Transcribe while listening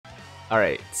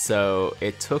Alright, so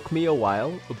it took me a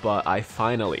while, but I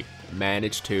finally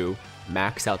managed to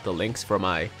max out the links for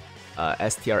my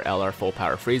STR-LR Full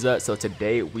Power Frieza. So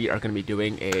today we are going to be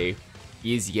doing a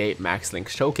EZA Max Link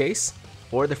Showcase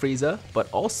for the Frieza, but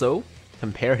also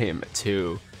compare him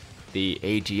to the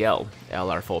AGL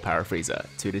LR Full Power Frieza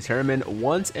to determine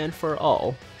once and for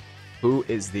all who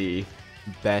is the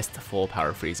best Full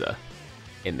Power Frieza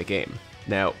in the game.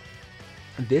 Now,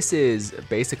 this is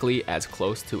basically as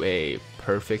close to a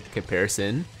perfect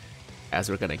comparison as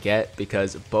we're gonna get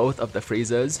because both of the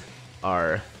Friezas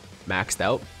are maxed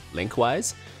out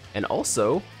link-wise and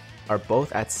also are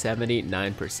both at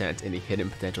 79% in the hidden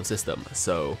potential system.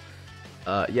 So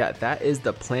yeah, that is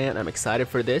the plan. I'm excited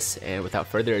for this, and without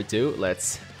further ado,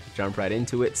 let's jump right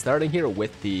into it, starting here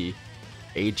with the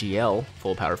AGL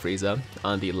Full Power Frieza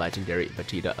on the Legendary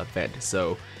Vegeta event.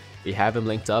 So we have him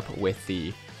linked up with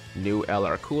the new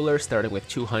LR Cooler, starting with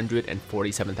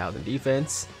 247,000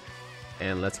 defense.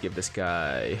 And let's give this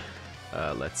guy,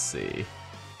 let's see.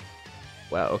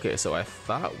 Wow, okay, so I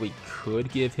thought we could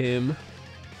give him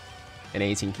an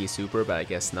 18 key super, but I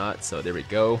guess not. So there we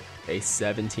go, a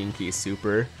 17 key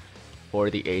super for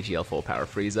the AGL Full Power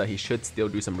Frieza. He should still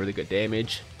do some really good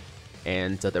damage.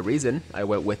 And the reason I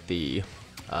went with the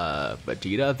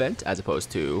Vegeta event as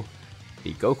opposed to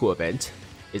the Goku event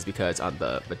is because on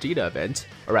the Vegeta event,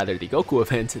 or rather the Goku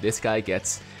event, this guy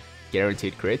gets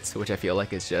guaranteed crits, which I feel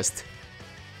like is just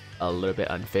a little bit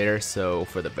unfair. So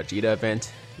for the Vegeta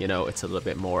event, you know, it's a little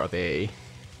bit more of a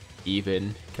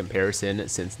even comparison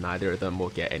since neither of them will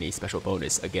get any special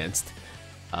bonus against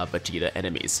Vegeta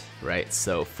enemies, right?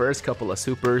 So first couple of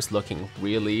supers looking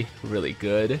really, really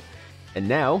good. And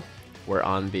now we're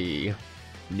on the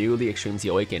newly Extreme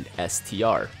Awakened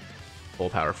STR Full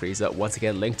Power Frieza, once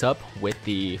again linked up with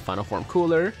the Final Form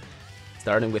Cooler,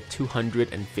 starting with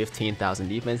 215,000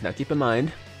 defense. Now keep in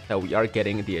mind that we are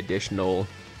getting the additional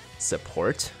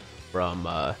support from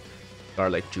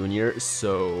Garlic Jr.,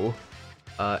 so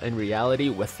in reality,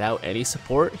 without any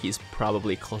support, he's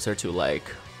probably closer to like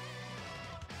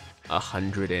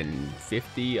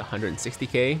 150,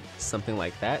 160k, something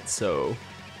like that. So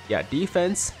yeah,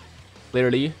 defense,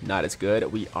 clearly not as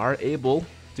good. We are able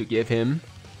to give him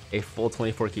a full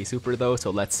 24 key super though, so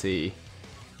let's see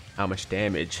how much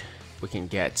damage we can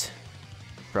get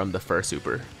from the first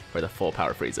super for the Full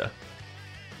Power Frieza.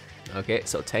 Okay,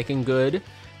 so taking good,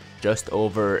 just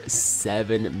over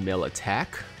 7 mil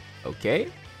attack. Okay,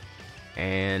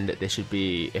 and this should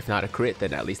be, if not a crit,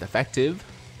 then at least effective.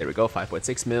 There we go,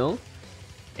 5.6 mil,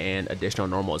 and additional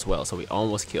normal as well. So we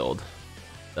almost killed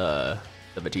the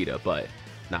Vegeta, but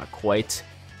not quite.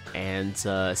 And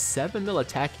 7 mil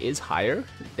attack is higher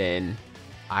than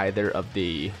either of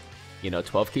the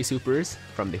 12 key supers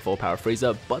from the Full Power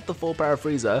Frieza, but the Full Power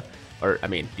Frieza, or I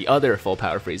mean the other Full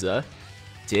Power Frieza,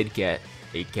 did get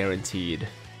a guaranteed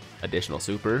additional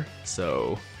super,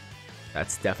 so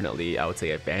that's definitely, I would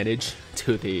say, advantage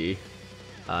to the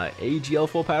AGL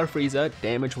Full Power Frieza.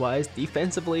 Damage wise,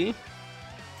 defensively,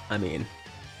 I mean,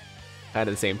 kind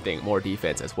of the same thing, more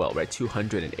defense as well, right?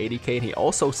 280k, and he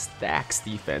also stacks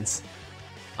defense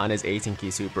on his 18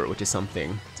 key super, which is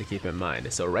something to keep in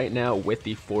mind. So right now with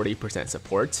the 40%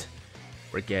 support,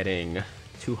 we're getting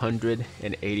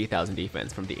 280,000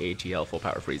 defense from the AGL Full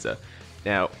Power Frieza.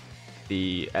 Now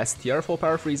the STR Full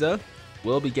Power Frieza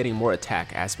will be getting more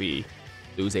attack as we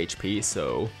lose HP,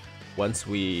 so once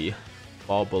we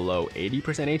fall below 80%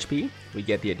 HP, we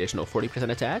get the additional 40%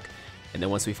 attack. And then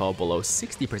once we fall below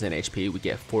 60% HP, we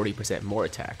get 40% more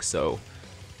attack. So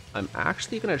I'm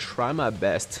actually going to try my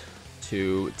best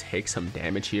to take some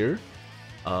damage here.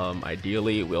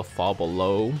 Ideally, we'll fall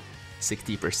below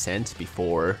 60%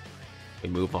 before we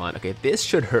move on. Okay, this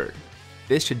should hurt.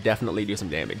 This should definitely do some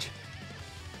damage.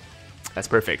 That's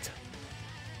perfect.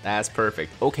 That's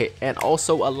perfect. Okay, and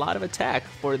also a lot of attack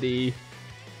for the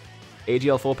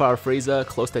AGL Full Power Frieza,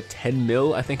 close to 10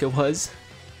 mil, I think it was.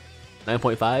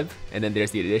 9.5, and then there's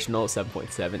the additional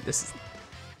 7.7. This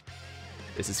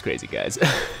is crazy, guys.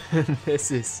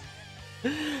 This is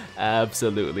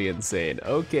absolutely insane.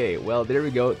 Okay, well, there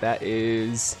we go. That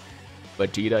is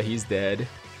Vegeta. He's dead.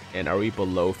 And are we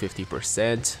below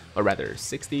 50%? Or rather,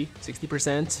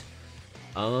 60%?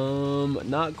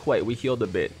 Not quite. We healed a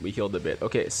bit.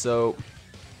 Okay, so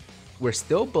we're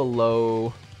still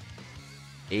below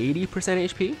 80%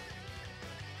 HP.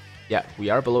 Yeah, we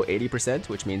are below 80%,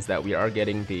 which means that we are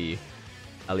getting the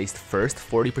at least first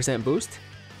 40% boost,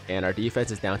 and our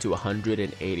defense is down to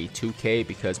 182k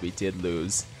because we did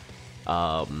lose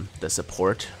the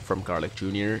support from Garlic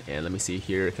Jr. And let me see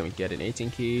here, can we get an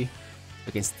 18 key?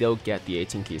 We can still get the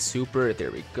 18 key super,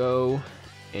 there we go.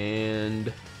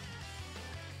 And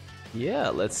yeah,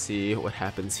 let's see what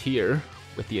happens here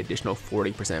with the additional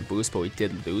 40% boost, but we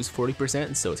did lose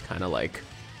 40%, so it's kind of like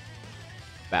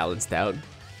balanced out,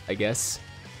 I guess.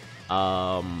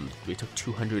 We took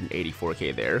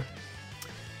 284k there.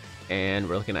 And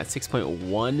we're looking at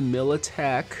 6.1 mil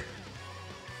attack,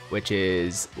 which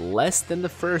is less than the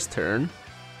first turn,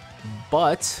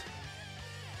 but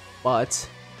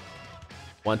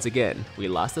once again, we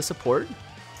lost the support,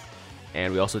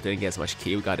 and we also didn't get as much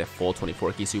ki. We got a full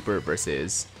 24 ki super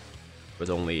versus was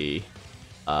only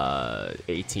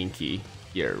 18 ki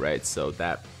here, right? So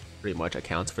that pretty much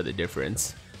accounts for the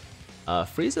difference.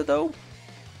 Frieza though,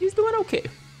 he's doing okay.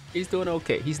 He's doing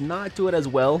okay. He's not doing as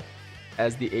well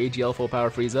as the AGL full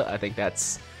power Frieza. I think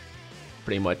that's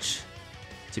pretty much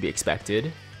to be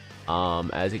expected.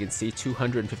 As you can see,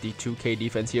 252k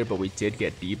defense here, but we did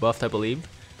get debuffed, I believe,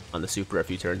 on the super a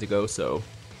few turns ago, so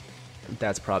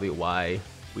that's probably why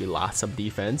we lost some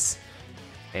defense.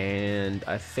 And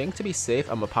I think to be safe,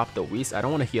 I'm gonna pop the Whis. I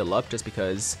don't want to heal up just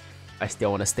because I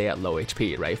still want to stay at low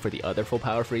HP, right, for the other full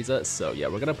power Frieza. So yeah,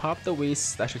 we're gonna pop the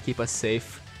Whis. That should keep us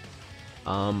safe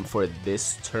for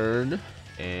this turn.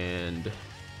 And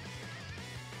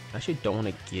I actually don't want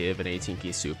to give an 18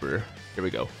 key super. Here we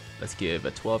go. Let's give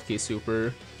a 12 key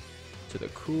super to the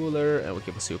cooler, and we'll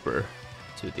give a super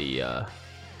to the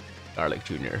Garlic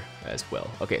Jr. as well.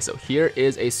 Okay, so here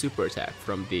is a super attack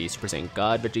from the Super Saiyan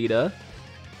God Vegeta.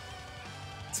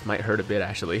 This might hurt a bit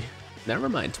actually. Never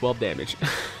mind, 12 damage.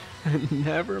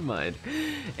 Never mind.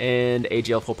 And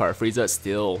AGL full power Frieza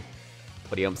still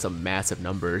putting up some massive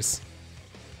numbers.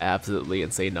 Absolutely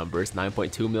insane numbers.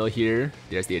 9.2 mil here.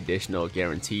 There's the additional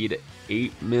guaranteed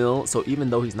 8 mil. So even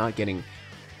though he's not getting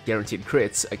guaranteed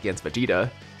crits against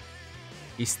Vegeta,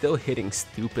 he's still hitting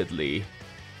stupidly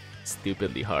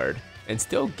hard and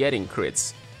still getting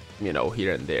crits, you know,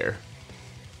 here and there.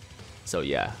 So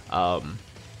yeah, I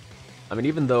mean,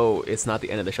 even though it's not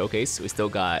the end of the showcase, we still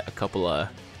got a couple of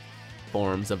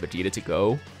forms of Vegeta to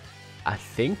go. I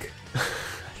think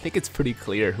it's pretty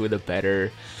clear who the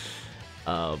better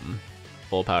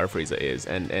full power Frieza is,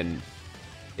 and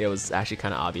it was actually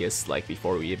kind of obvious like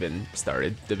before we even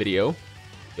started the video.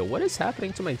 Yo, what is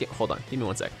happening to my game? Hold on, give me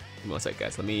one sec,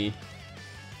 guys. Let me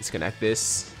disconnect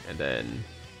this and then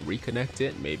reconnect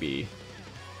it. Maybe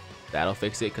that'll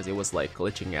fix it, because it was like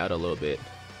glitching out a little bit.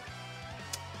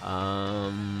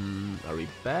 Are we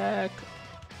back?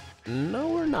 No,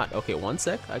 we're not. Okay, one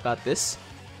sec, I got this.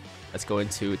 Let's go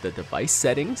into the device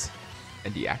settings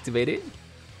and deactivate it,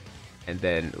 and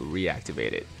then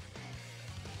reactivate it.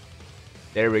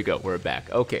 There we go, we're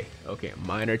back. Okay,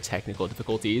 minor technical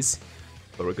difficulties,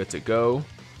 but we're good to go.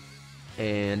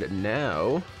 And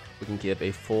now we can give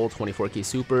a full 24 key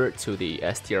super to the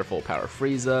S tier full power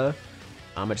Frieza.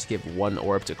 I'm gonna just give one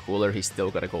orb to Cooler. He's still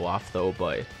gonna go off though,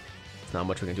 but there's not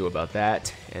much we can do about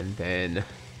that. And then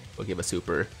we'll give a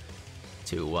super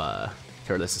to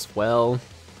Turles as well.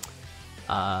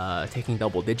 Taking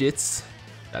double digits,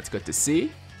 that's good to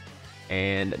see.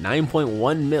 And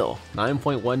 9.1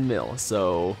 mil,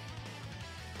 so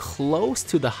close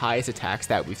to the highest attack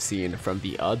stat we've seen from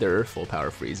the other full power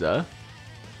Frieza,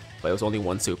 but it was only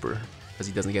one super because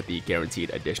he doesn't get the guaranteed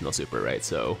additional super, right?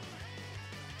 So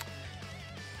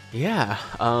yeah,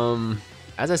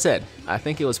 as I said, I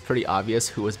think it was pretty obvious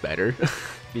who was better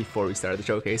before we started the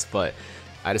showcase, but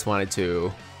I just wanted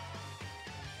to,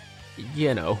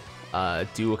 you know,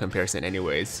 do a comparison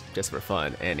anyways, just for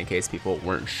fun, and in case people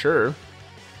weren't sure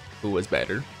who was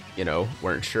better, you know,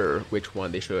 weren't sure which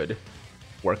one they should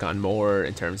work on more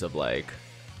in terms of like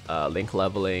link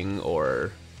leveling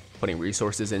or putting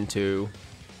resources into.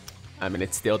 I mean,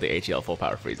 it's still the AGL full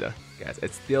power Frieza, guys.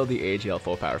 It's still the AGL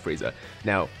full power Frieza.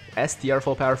 Now, STR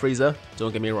full power Frieza,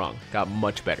 don't get me wrong, got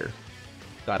much better,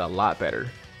 got a lot better,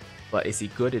 but is he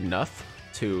good enough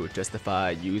to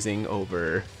justify using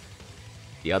over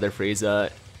the other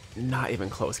Frieza? Not even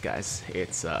close, guys.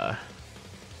 It's not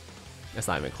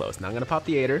even close. Now I'm gonna pop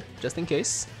the Aider just in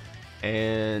case,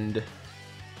 and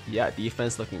yeah,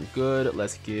 defense looking good.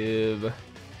 Let's give an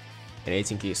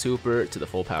 18 key super to the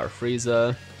full power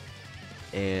Frieza,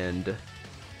 and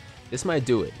this might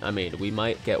do it. I mean, we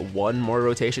might get one more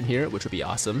rotation here, which would be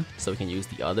awesome, so we can use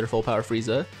the other full power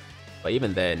Frieza. But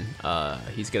even then,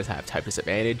 he's gonna have type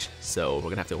disadvantage, so we're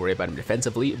gonna have to worry about him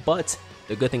defensively. But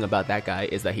the good thing about that guy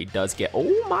is that he does get,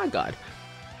 oh my god,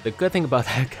 the good thing about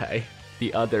that guy,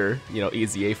 the other, you know,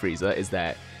 EZA Frieza, is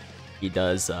that he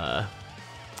does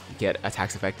get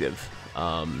attacks effective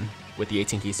with the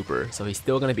 18 key super, so he's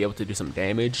still gonna be able to do some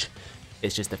damage.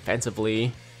 It's just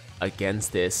defensively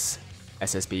against this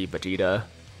SSB Vegeta,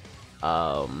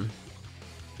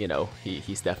 you know,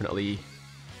 he's definitely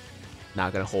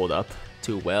not gonna hold up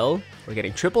too well. We're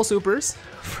getting triple supers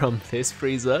from this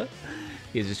Frieza.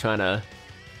 He's just trying to,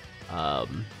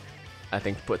 I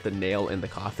think, put the nail in the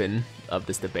coffin of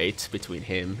this debate between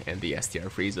him and the STR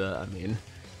Frieza. I mean,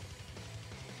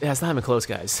 yeah, it's not even close,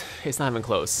 guys. It's not even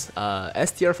close.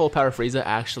 STR Full Power Frieza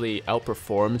actually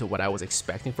outperformed what I was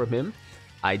expecting from him.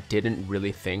 I didn't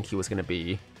really think he was going to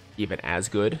be even as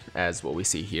good as what we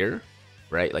see here,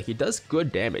 right? Like, he does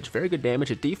good damage, very good damage.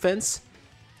 The defense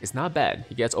is not bad.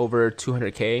 He gets over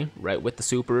 200k, right, with the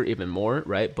super, even more,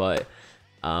 right? But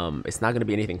it's not going to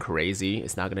be anything crazy.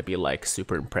 It's not going to be like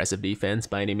super impressive defense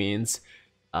by any means.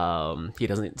 He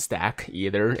doesn't stack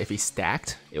either. If he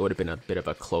stacked, it would have been a bit of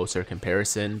a closer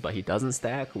comparison, but he doesn't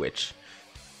stack, which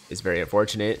is very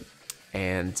unfortunate.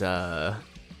 And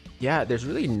yeah, there's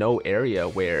really no area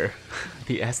where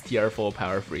the STR Full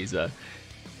Power Frieza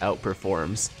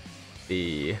outperforms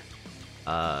the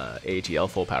AGL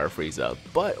Full Power Frieza.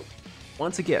 But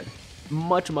once again,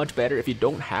 much better. If you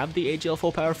don't have the AGL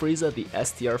Full Power Frieza, the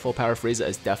STR Full Power Frieza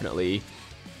is definitely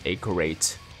a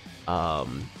great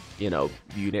you know,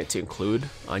 unit to include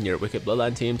on your Wicked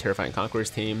Bloodline team, Terrifying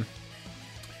Conquerors team,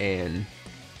 and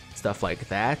stuff like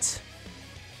that.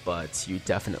 But you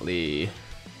definitely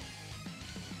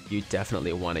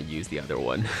want to use the other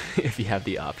one if you have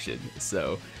the option.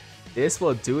 So this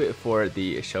will do it for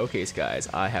the showcase, guys.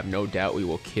 I have no doubt we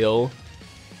will kill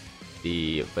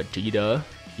the Vegeta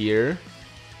here.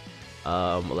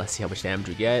 Let's see how much damage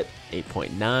we get.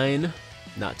 8.9,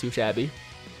 not too shabby,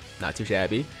 not too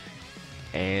shabby.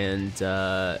 And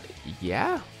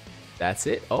yeah, that's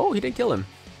it. Oh, he didn't kill him.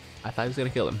 I thought he was gonna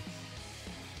kill him.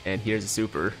 And here's a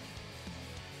super.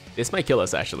 This might kill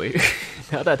us, actually.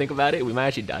 Now that I think about it, we might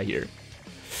actually die here.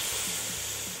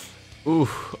 Ooh,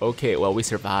 okay, well, we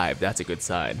survived. That's a good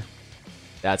sign.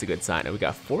 That's a good sign. And we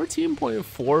got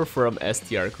 14.4 from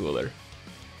STR Cooler.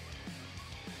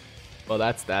 Well,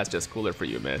 that's just cooler for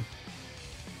you, man.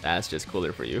 That's just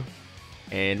cooler for you.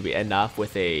 And we end off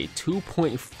with a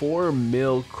 2.4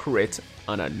 mil crit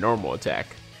on a normal attack.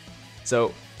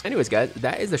 So anyways, guys,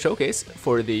 that is the showcase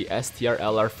for the STR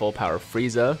LR Full Power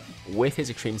Frieza with his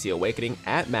Extreme Z Awakening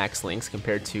at max links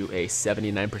compared to a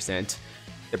 79%.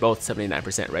 They're both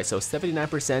 79%, right? So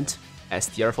 79%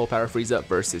 STR Full Power Frieza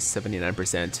versus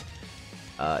 79%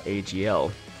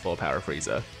 AGL Full Power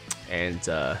Frieza. And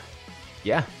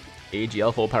yeah,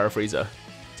 AGL Full Power Frieza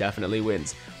definitely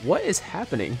wins. What is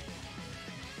happening?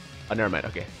 Oh, never mind.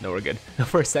 Okay, no, we're good.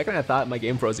 For a second, I thought my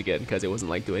game froze again because it wasn't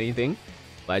like doing anything,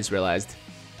 but I just realized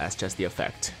that's just the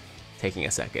effect taking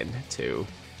a second to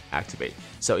activate.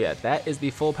 So yeah, that is the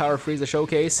Full Power Frieza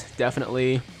showcase.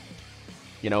 Definitely,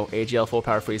 you know, AGL Full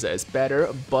Power Frieza is better,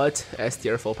 but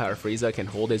STR Full Power Frieza can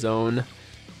hold his own.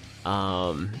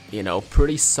 You know,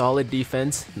 pretty solid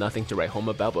defense. Nothing to write home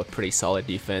about, but pretty solid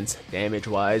defense.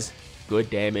 Damage-wise, good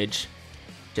damage.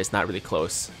 Just not really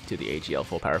close to the AGL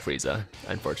Full Power Frieza,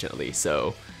 unfortunately.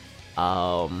 So,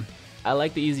 I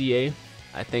like the EZA.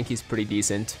 I think he's pretty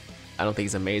decent. I don't think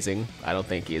he's amazing. I don't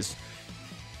think he's,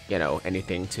 you know,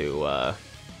 anything to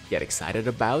get excited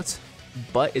about.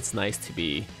 But it's nice to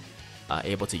be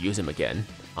able to use him again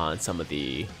on some of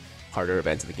the harder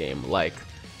events of the game, like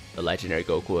the Legendary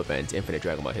Goku event, Infinite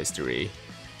Dragon Ball History,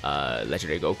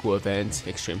 Legendary Goku event,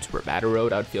 Extreme Super Battle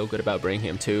Road. I would feel good about bringing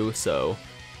him too. So,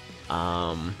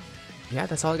 yeah,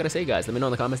 that's all I gotta say, guys. Let me know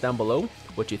in the comments down below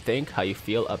what you think, how you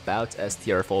feel about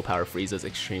STR Full Power Frieza's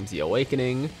Extreme Z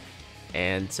Awakening.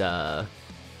 And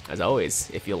as always,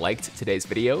 if you liked today's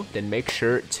video, then make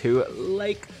sure to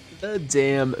like the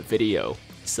damn video.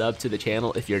 Sub to the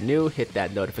channel if you're new, hit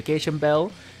that notification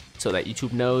bell so that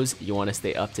YouTube knows you want to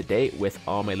stay up to date with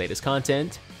all my latest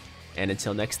content. And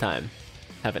until next time,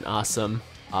 have an awesome,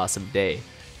 awesome day.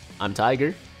 I'm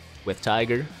Tiger with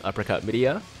Tiger Uppercut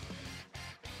Media,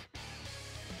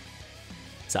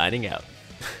 signing out.